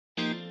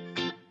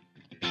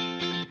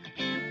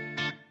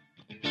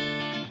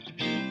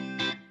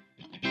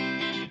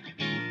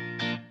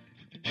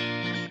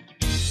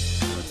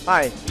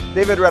Hi,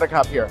 David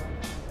Redekop here.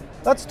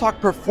 Let's talk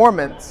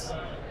performance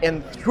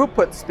and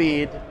throughput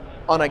speed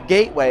on a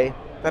gateway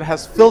that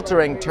has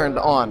filtering turned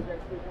on.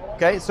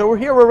 Okay, so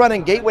we're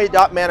running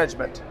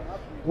Gateway.Management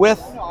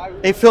with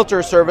a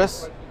filter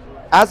service,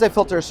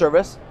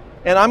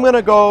 and I'm going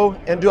to go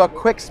and do a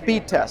quick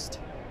speed test.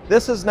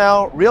 This is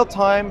now real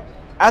time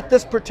at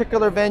this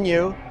particular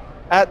venue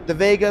at the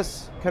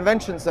Vegas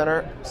Convention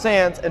Center,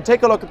 Sands, and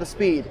take a look at the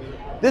speed.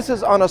 This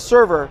is on a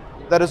server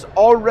that is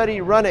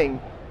already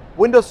running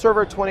Windows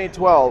Server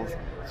 2012,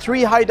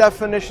 3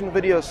 high-definition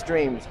video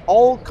streams,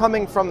 all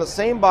coming from the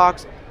same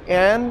box,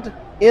 and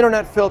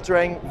internet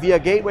filtering via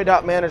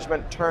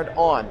Gateway.Management turned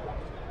on.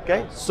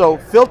 Okay, so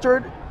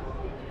filtered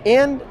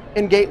and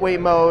in gateway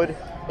mode,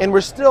 and we're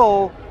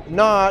still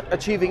not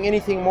achieving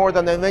anything more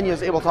than the venue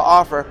is able to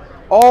offer,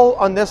 all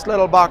on this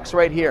little box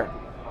right here.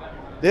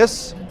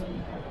 This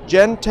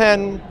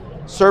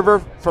Gen10 server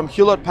from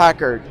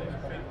Hewlett-Packard,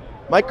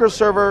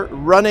 microserver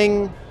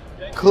running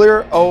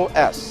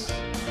ClearOS.